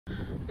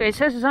Okay, it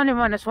says it's only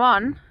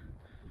 -1,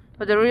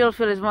 but the real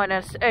feel is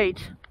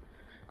 -8.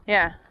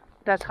 Yeah,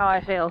 that's how I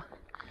feel.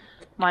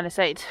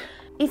 -8.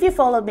 If you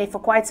followed me for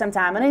quite some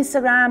time on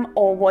Instagram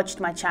or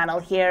watched my channel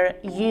here,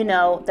 you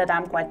know that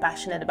I'm quite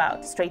passionate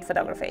about street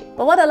photography.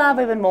 But what I love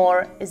even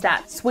more is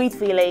that sweet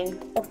feeling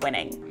of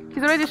winning.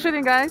 He's already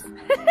shooting, guys.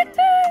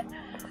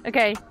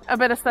 Okay, I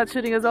better start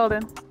shooting as well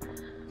then.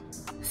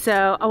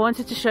 So I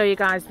wanted to show you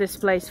guys this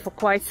place for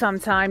quite some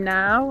time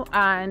now,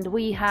 and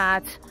we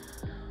had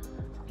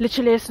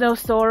literally a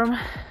snowstorm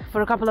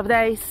for a couple of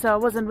days, so I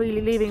wasn't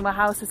really leaving my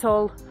house at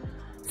all.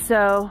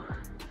 So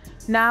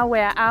now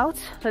we're out.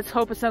 Let's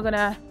hope it's not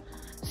gonna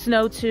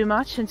snow too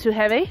much and too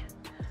heavy.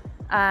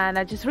 And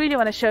I just really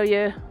want to show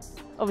you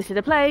obviously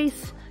the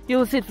place.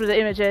 You'll see it through the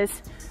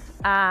images.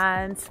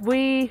 And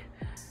me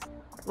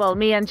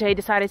and Jay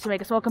decided to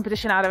make a small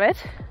competition out of it.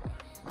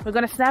 We're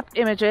gonna snap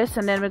images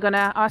and then we're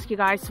gonna ask you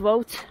guys to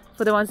vote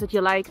for the ones that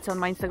you liked on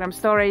my Instagram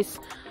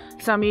stories.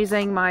 So I'm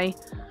using my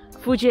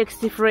Fuji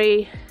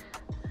X-T3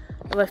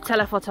 with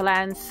telephoto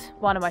lens,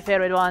 one of my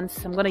favorite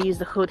ones. I'm gonna use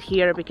the hood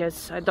here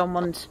because I don't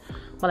want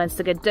my lens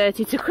to get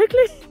dirty too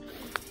quickly.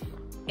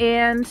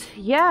 And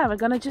yeah,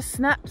 we're gonna just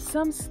snap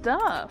some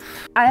stuff.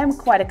 I am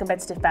quite a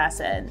competitive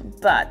person,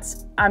 but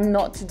I'm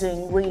not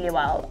doing really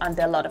well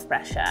under a lot of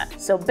pressure.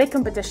 So big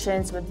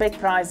competitions with big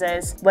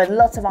prizes, with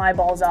lots of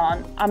eyeballs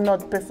on, I'm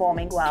not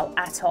performing well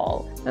at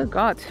all. Oh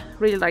God,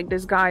 really like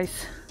this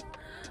guy's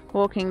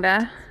walking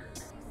there.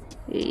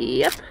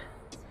 Yep.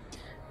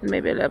 And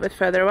maybe a little bit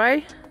further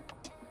away.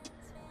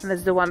 And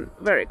let's do one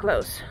very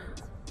close.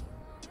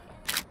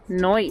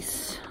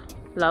 Nice.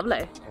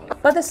 Lovely.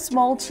 But a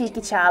small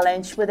cheeky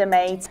challenge with a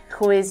mate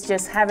who is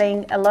just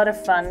having a lot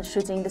of fun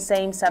shooting the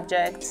same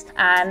subject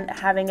and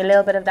having a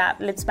little bit of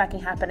that lip smacking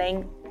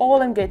happening,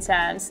 all in good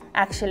terms,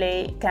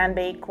 actually can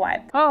be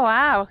quite... Oh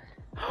wow.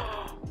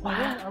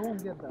 Wow. I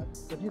won't get that,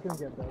 but you can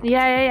get that.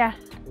 Yeah.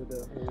 With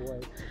the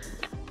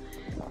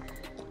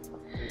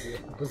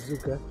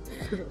bazooka.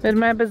 With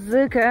my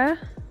bazooka?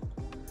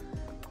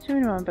 What do you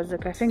mean my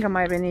bazooka? I think I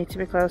might need to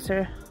be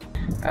closer.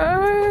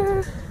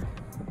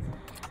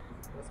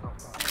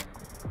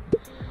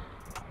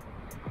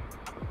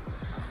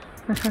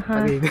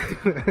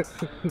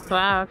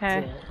 Wow,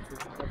 okay.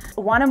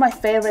 One of my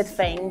favorite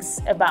things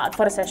about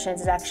photo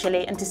sessions is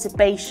actually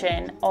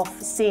anticipation of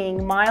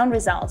seeing my own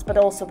results, but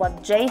also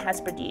what Jay has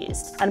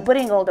produced. And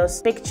putting all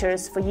those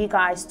pictures for you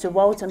guys to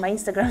vote on my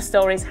Instagram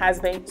stories has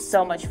been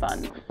so much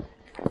fun.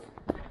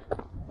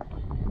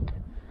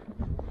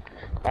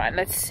 Right,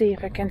 let's see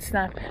if I can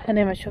snap an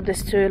image of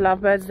these two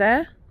lovebirds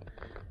there.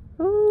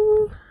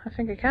 Ooh, I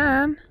think I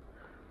can.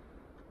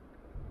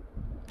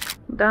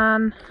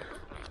 Done.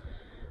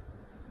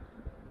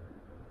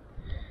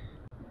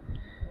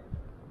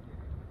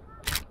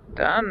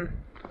 Done.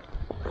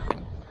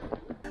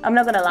 I'm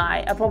not gonna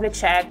lie, I probably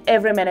check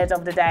every minute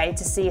of the day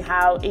to see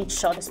how each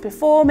shot is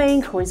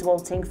performing, who is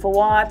voting for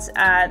what,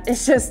 and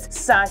it's just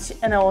such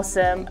an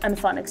awesome and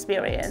fun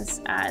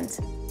experience, and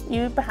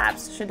you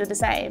perhaps should do the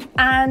same.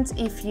 And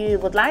if you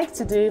would like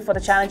to do photo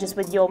challenges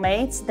with your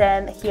mates,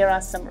 then here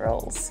are some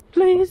rules.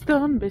 Please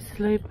don't be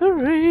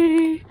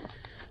slippery.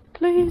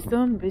 Please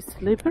don't be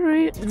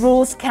slippery.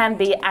 Rules can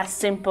be as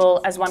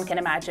simple as one can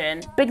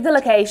imagine. Pick the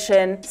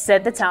location,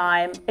 set the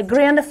time,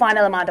 agree on the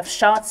final amount of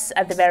shots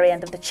at the very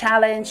end of the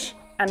challenge,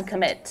 and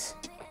commit.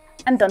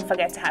 And don't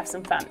forget to have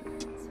some fun.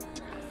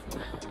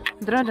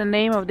 I don't know the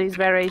name of these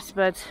berries,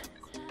 but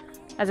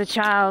as a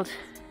child,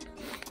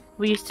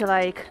 we used to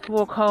like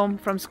walk home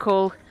from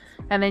school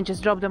and then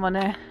just drop them on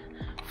the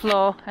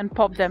floor and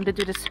pop them to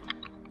do this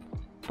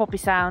poppy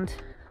sound.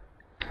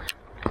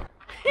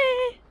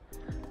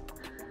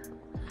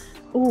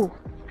 Ooh,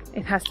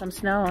 it has some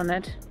snow on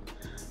it.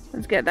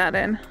 Let's get that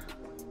in.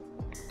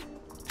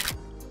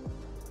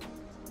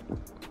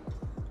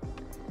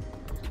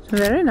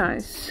 Very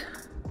nice.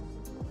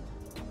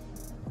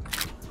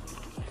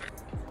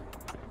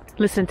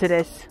 Listen to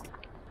this.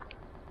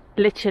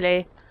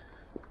 Literally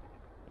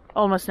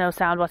almost no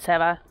sound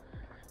whatsoever.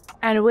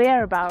 And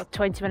we're about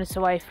 20 minutes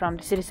away from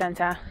the city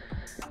centre.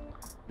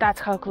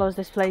 That's how close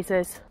this place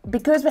is.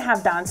 Because we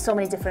have done so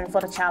many different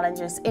photo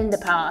challenges in the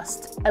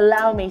past,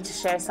 allow me to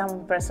share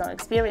some personal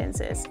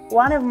experiences.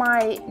 One of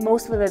my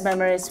most vivid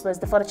memories was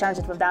the photo challenge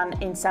that we've done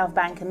in South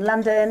Bank in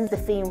London. The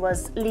theme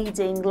was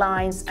leading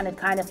lines and it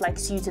kind of like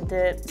suited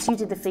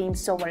the theme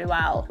so very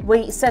well.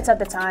 We set up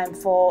the time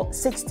for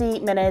 60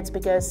 minutes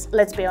because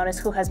let's be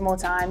honest, who has more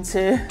time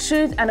to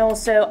shoot? And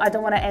also I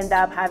don't want to end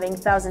up having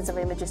thousands of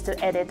images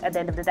to edit at the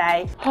end of the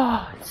day.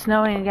 Oh, it's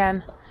snowing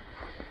again.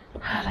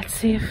 Let's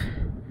see if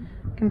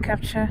can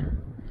capture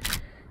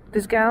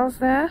these gals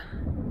there.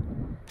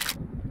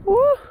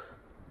 Woo!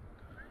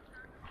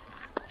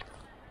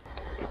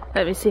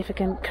 Let me see if I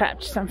can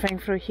catch something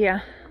through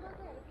here.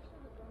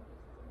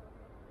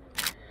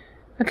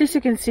 At least you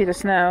can see the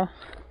snow.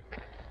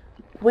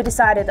 We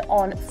decided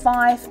on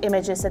 5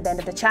 images at the end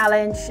of the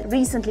challenge.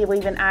 Recently we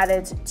even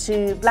added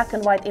 2 black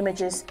and white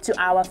images to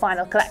our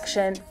final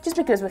collection, just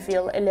because we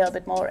feel a little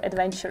bit more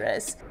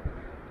adventurous.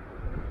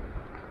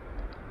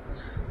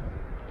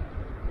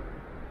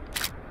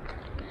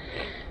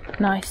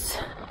 Nice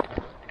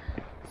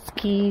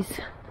skis.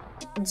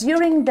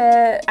 During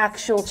the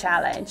actual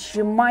challenge,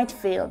 you might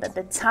feel that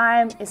the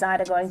time is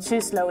either going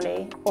too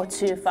slowly or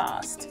too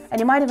fast. And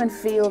you might even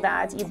feel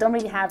that you don't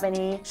really have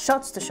any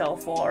shots to show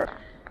for.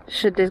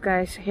 Shoot these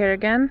guys here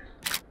again.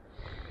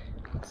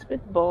 It's a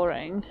bit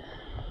boring.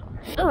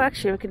 Oh,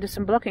 actually we can do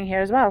some blocking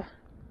here as well.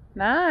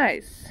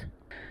 Nice.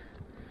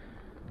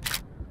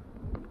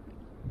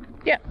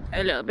 Yeah,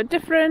 a little bit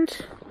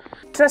different.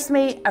 Trust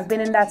me, I've been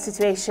in that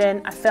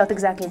situation. I felt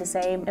exactly the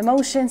same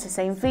emotions, the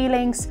same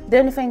feelings. The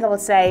only thing I would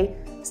say,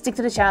 stick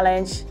to the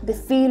challenge. The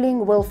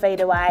feeling will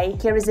fade away.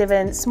 Here is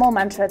even a small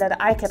mantra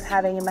that I kept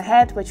having in my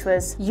head, which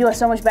was, you are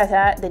so much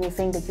better than you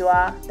think that you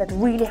are. That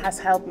really has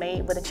helped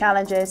me with the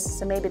challenges,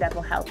 so maybe that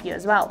will help you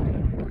as well.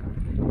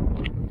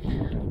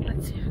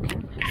 Let's see if we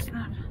can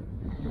snap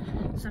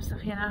some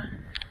stuff here now.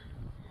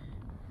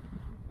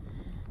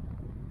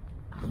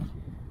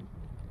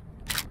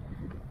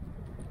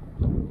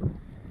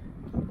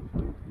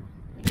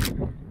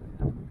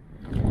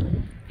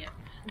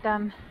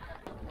 Done.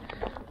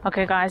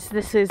 Okay guys,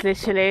 this is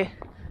literally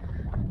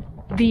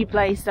the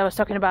place that I was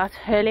talking about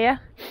earlier.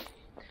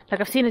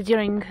 Like, I've seen it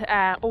during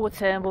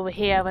autumn over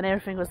here when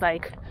everything was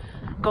like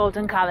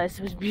golden colors.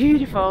 It was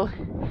beautiful.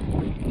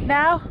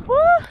 Now, woo,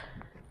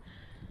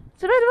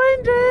 it's a bit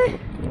windy.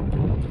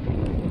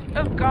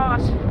 Oh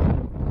god.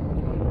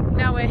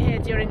 Now we're here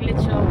during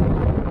literal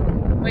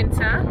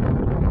winter.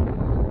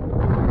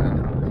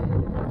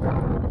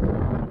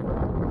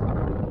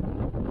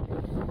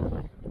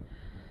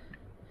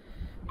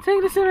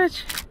 Take this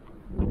image.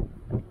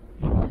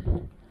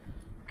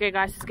 Okay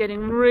guys, it's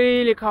getting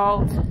really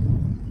cold. So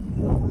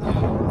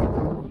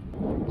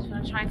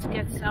I'm trying to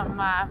get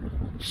some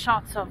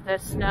shots of the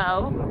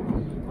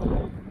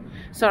snow.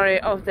 Sorry,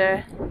 of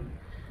the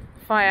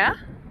fire.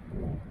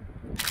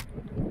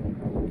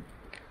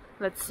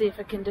 Let's see if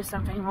I can do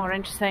something more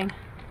interesting.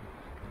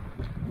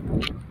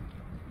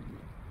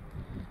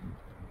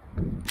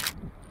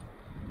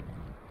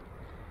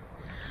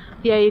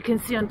 Yeah, you can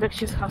see on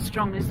pictures how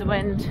strong is the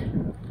wind.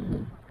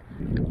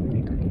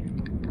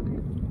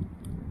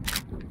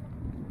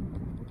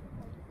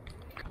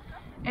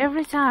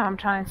 Every time I'm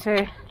trying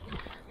to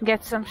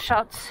get some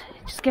shots,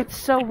 it just gets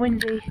so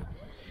windy.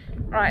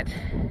 Right.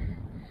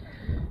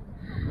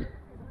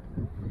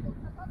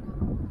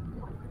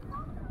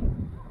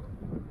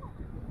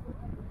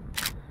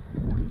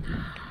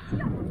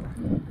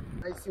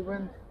 Icy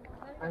wind.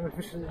 I'm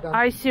officially done.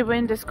 Icy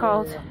wind is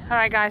called.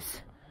 Alright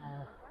guys.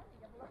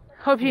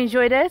 Hope you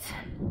enjoyed it.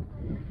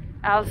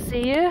 I'll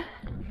see you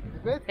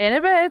in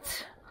a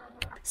bit.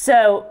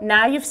 So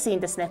now you've seen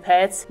the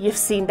snippets, you've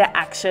seen the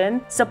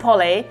action. So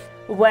Polly,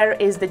 where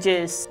is the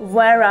juice?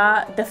 Where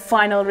are the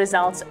final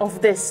results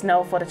of this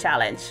snow for the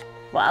challenge?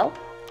 Well,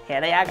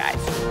 here they are,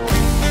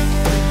 guys.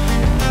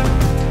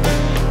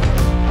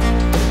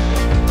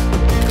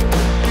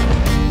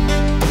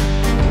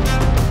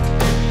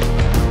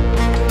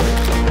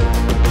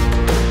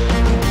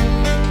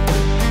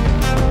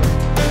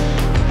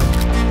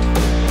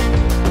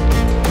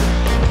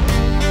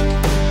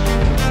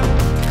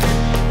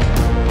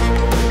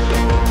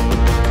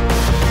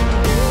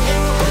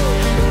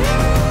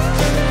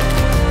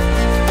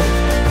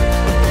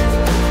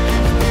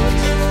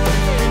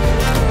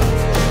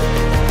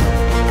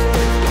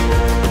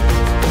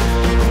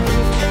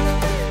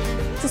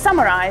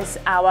 Summarize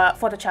our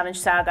photo challenge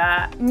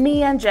saga,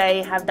 me and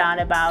Jay have done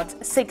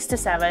about 6 to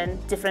 7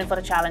 different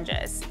photo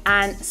challenges,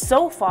 and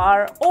so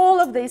far all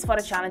of these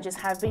photo challenges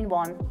have been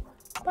won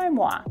by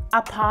moi,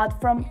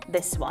 apart from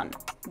this one.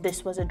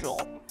 This was a draw.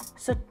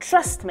 So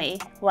trust me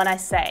when I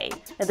say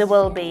that there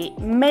will be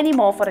many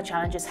more photo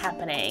challenges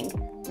happening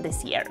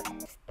this year.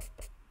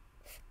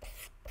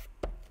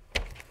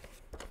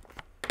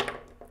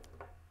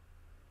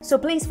 So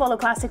please follow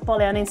Classic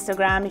Polly on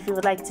Instagram if you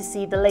would like to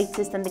see the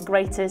latest and the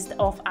greatest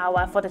of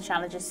our photo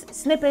challenges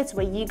snippets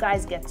where you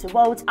guys get to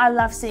vote. I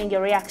love seeing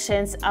your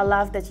reactions. I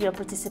love that you're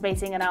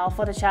participating in our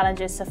photo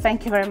challenges. So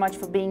thank you very much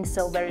for being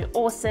so very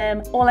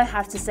awesome. All I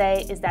have to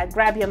say is that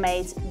grab your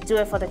mate, do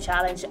a photo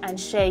challenge and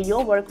share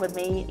your work with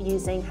me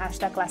using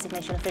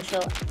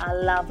 #ClassicNationOfficial. I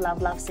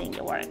love seeing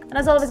your work. And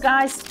as always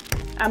guys,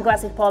 I'm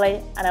Classic Polly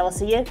and I will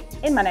see you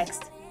in my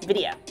next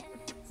video.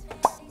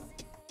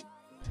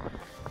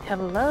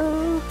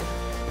 Hello.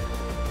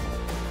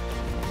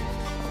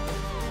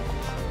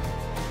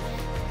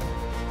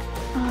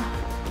 Oh,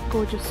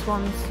 gorgeous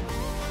swans.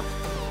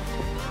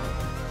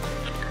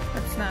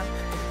 Let's snap.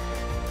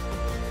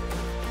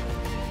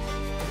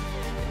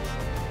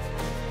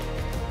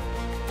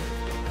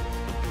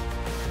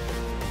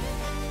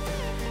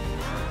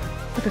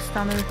 What a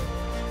stunner.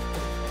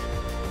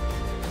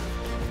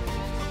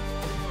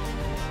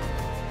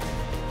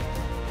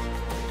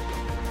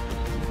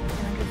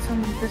 Can I get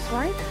some this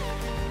way?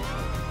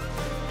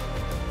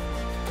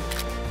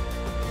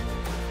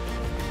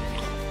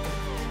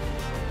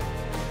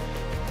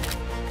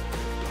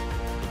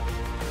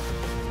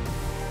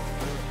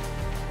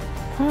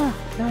 Oh,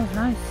 that was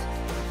nice.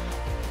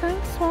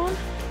 Thanks, Swan.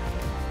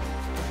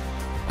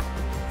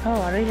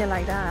 Oh, I really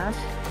like that.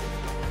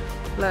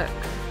 Look,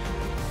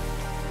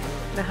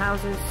 the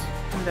houses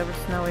on the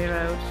snowy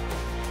road.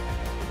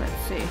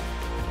 Let's see.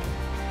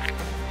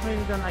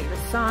 Really don't like the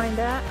sign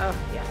there. Oh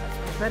yeah, that's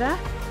much better.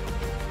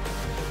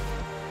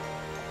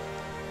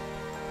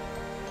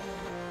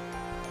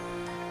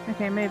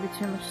 Okay, maybe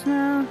too much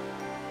snow.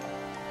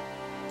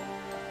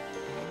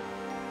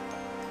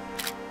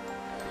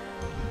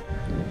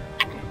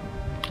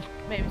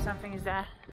 Maybe something is there.